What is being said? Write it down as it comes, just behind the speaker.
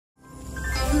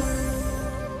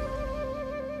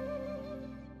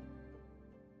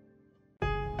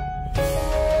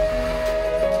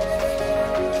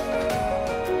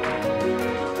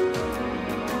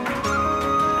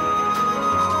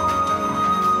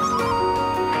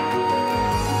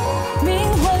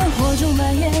火中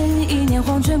蔓延，一念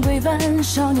黄泉归帆，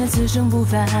少年此生不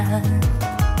凡。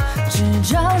执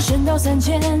掌神道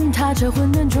3000，踏着混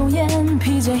沌中烟，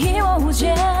披剑一往无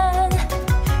前。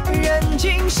燃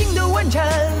尽心斗万战，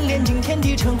炼尽天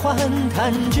地成幻，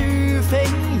弹指飞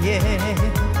燕。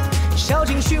烧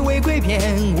尽虚伪诡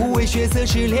辩，无畏血色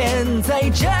试炼再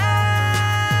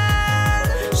战。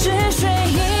是谁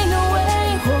一怒为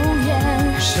红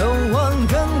颜？守望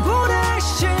亘古的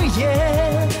誓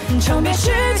言。尝遍世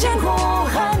间苦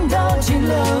寒，道尽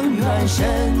冷暖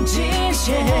身极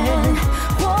限。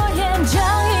火焰将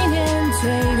一念淬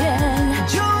炼，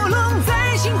九龙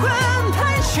在心魂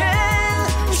盘旋。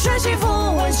瞬息符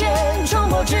文线，冲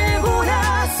破桎梏的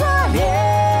锁链。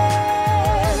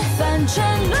凡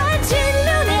尘乱尽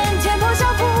流年，天破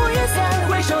晓浮云散。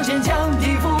回首间将地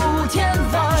覆天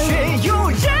翻。血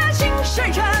有热情闪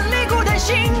燃，擂鼓的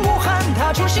心无憾，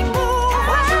踏出心不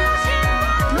换。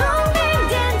龙鳞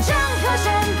点将河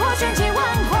山，破玄机万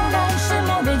狂澜。神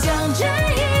魔便将真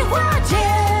意化剑，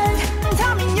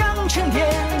他名扬尘天，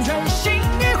专心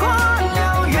于火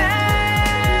燎原。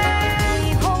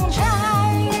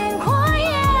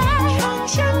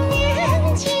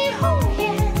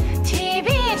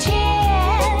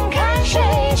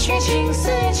虚情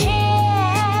似剑，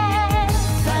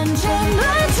凡尘乱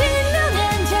尽流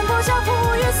年，天破晓浮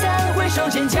云散。回首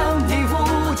间将地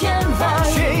覆天翻。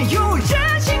血有热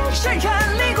情闪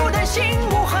燃，擂鼓的心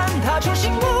无憾，踏出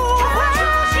心不换。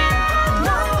龙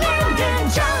鳞点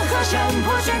将河山，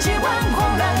破玄机万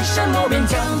狂澜。神魔便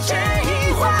将真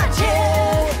意化剑，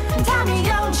他名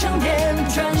扬尘天，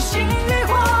专心于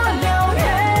火燎原。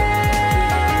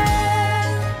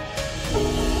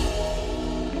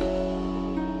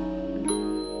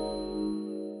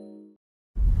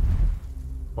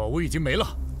宝物已经没了，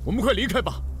我们快离开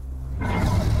吧。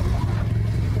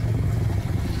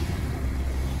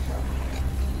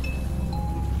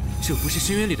这不是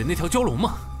深渊里的那条蛟龙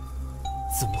吗？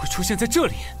怎么会出现在这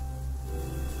里？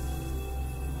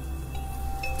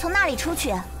从那里出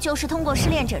去就是通过试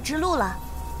炼者之路了。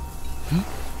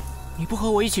你不和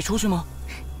我一起出去吗？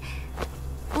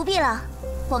不必了，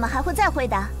我们还会再会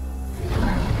的。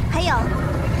还有，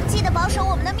记得保守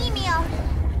我们的秘密哦。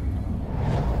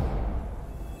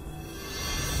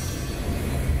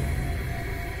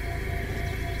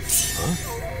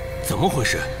怎么回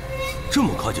事？这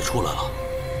么快就出来了？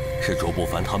是卓不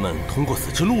凡他们通过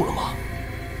死之路了吗？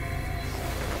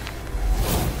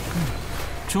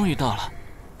终于到了。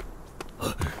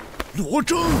罗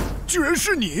征，居然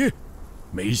是你！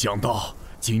没想到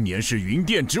今年是云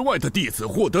殿之外的弟子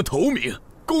获得头名，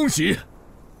恭喜！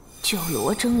就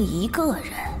罗征一个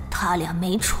人，他俩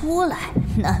没出来，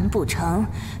难不成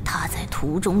他在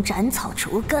途中斩草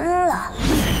除根了？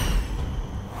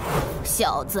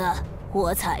小子，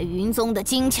我彩云宗的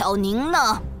金巧宁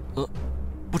呢？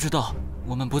不知道，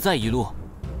我们不在一路。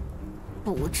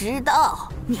不知道？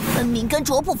你分明跟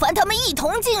卓不凡他们一同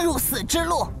进入死之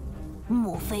路。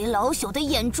莫非老朽的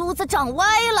眼珠子长歪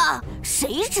了？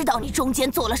谁知道你中间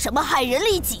做了什么害人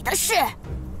利己的事？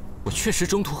我确实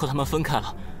中途和他们分开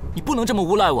了，你不能这么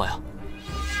诬赖我呀！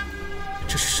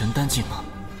这是神丹境吗？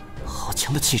好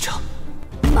强的气场！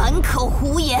满口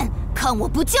胡言，看我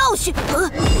不教训！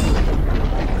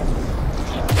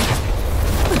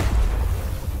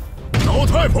老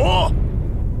太婆，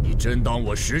你真当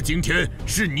我石惊天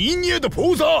是泥捏的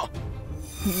菩萨？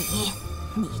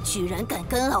你居然敢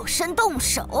跟老身动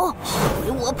手，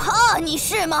以为我怕你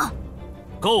是吗？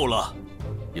够了，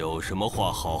有什么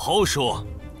话好好说。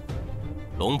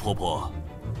龙婆婆，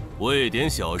为点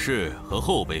小事和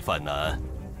后辈犯难，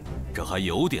这还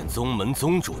有点宗门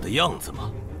宗主的样子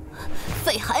吗？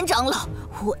废韩长老，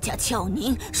我家俏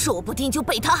宁说不定就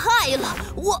被他害了。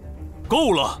我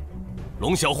够了，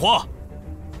龙小花，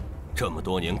这么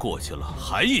多年过去了，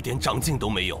还一点长进都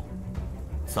没有，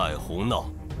再胡闹，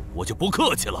我就不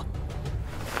客气了。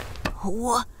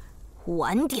我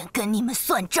晚点跟你们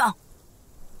算账。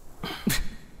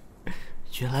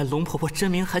原来龙婆婆真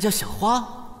名还叫小花。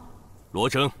罗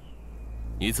征，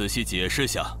你仔细解释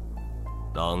下，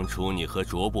当初你和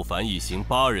卓不凡一行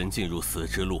8人进入死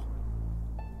之路，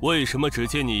为什么只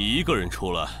见你一个人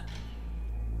出来？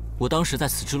我当时在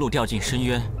死之路掉进深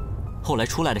渊，后来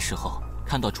出来的时候，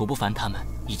看到卓不凡他们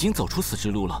已经走出死之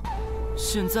路了。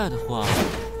现在的话，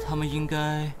他们应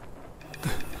该……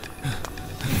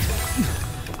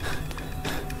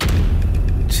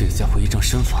这家伙一仗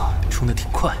身法冲得挺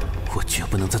快，我绝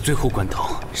不能在最后关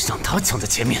头让他抢在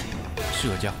前面。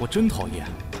这家伙真讨厌，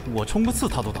我冲个刺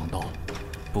他都挡到。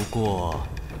不过，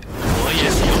我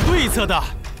也是有对策的，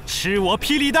吃我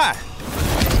霹雳弹！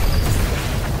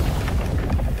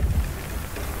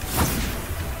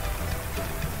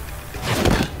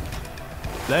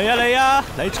来呀来呀，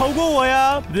来超过我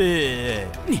呀！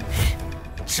你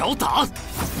少打！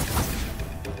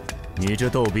你这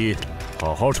逗逼，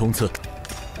好好冲刺，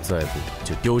再不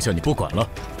就丢下你不管了。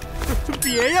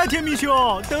别呀，天明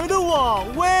兄，等等我，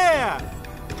喂！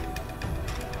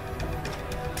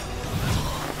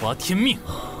花天命，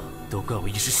都怪我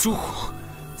一时疏忽，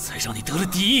才让你得了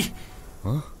第一。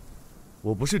啊，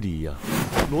我不是第一啊，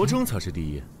罗征才是第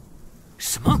一。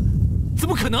什么？怎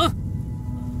么可能？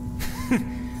哼，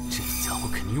这家伙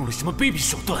肯定用了什么卑鄙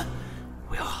手段，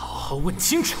我要好好问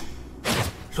清楚。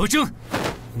罗征，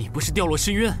你不是掉落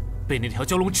深渊，被那条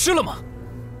蛟龙吃了吗？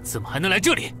怎么还能来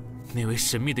这里？那位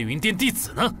神秘的云殿弟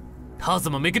子呢？他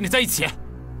怎么没跟你在一起？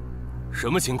什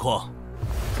么情况？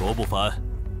卓不凡，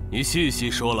你细细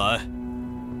说来。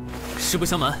实不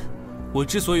相瞒，我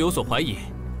之所以有所怀疑，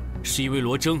是因为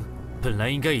罗征本来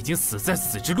应该已经死在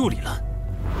死之路里了。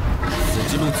死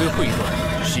之路最后一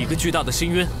段是一个巨大的深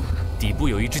渊，底部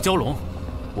有一只蛟龙，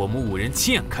我们5人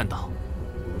亲眼看到。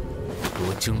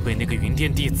罗征被那个云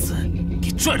殿弟子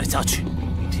给拽了下去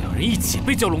，2人一起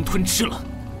被蛟龙吞吃了。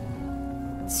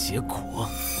结果，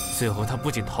最后他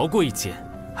不仅逃过一劫，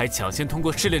还抢先通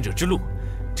过试炼者之路，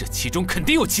这其中肯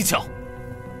定有蹊跷。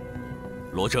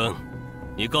罗征，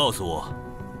你告诉我，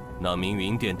那名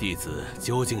云殿弟子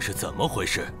究竟是怎么回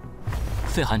事？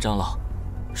费寒长老，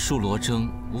恕罗征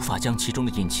无法将其中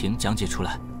的隐情讲解出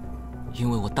来，因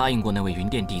为我答应过那位云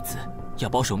殿弟子要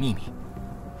保守秘密。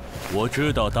我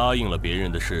知道答应了别人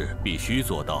的事必须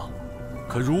做到，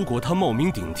可如果他冒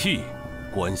名顶替，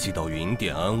关系到云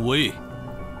殿安危。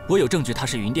我有证据他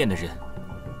是云殿的人，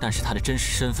但是他的真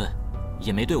实身份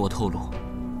也没对我透露。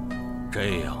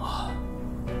这样啊，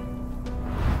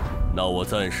那我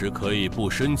暂时可以不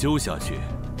深究下去。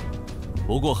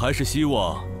不过还是希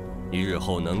望你日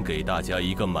后能给大家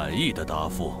一个满意的答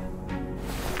复。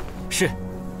是，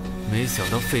没想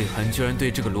到费寒居然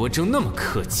对这个罗征那么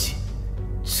客气，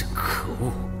真可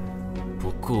恶。不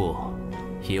过，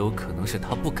也有可能是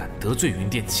他不敢得罪云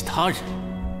殿其他人，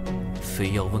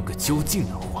非要问个究竟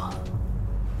的话。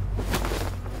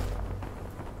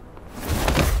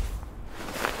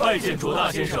拜见卓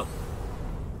大先生。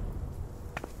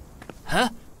啊，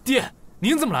爹，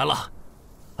您怎么来了？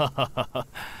哈哈哈哈，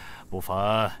不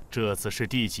凡，这次是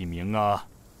第几名啊？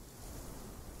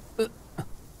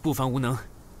不凡无能，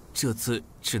这次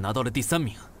只拿到了第3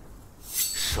名。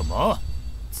什么？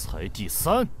才第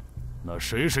3？那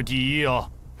谁是第一啊？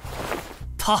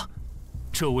他。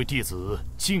这位弟子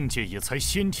境界也才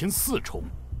先天4重，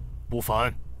不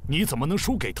凡，你怎么能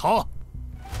输给他？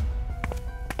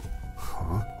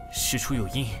事出有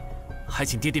因，还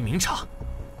请爹爹明察。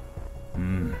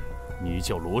你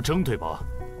叫罗征对吧？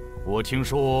我听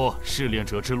说试炼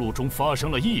者之路中发生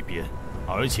了异变，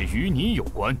而且与你有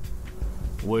关。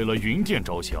为了云殿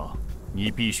着想，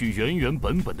你必须原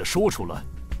本的说出来。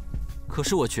可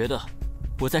是我觉得，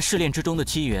我在试炼之中的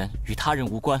机缘与他人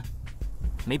无关，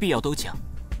没必要都讲。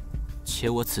且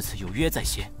我此次有约在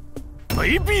先。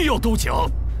没必要都讲？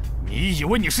你以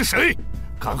为你是谁？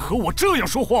敢和我这样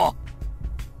说话？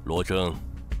罗征，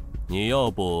你要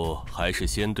不还是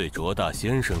先对卓大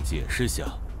先生解释下。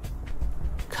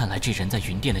看来这人在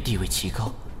云殿的地位极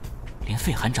高，连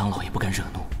费寒长老也不敢惹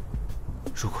怒。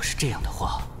如果是这样的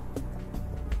话，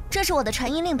这是我的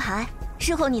传音令牌，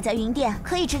日后你在云殿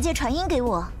可以直接传音给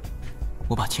我。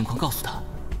我把情况告诉他，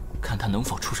看他能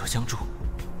否出手相助，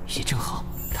也正好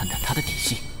探探他的底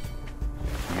细。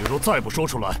你若再不说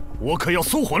出来，我可要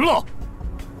搜魂了！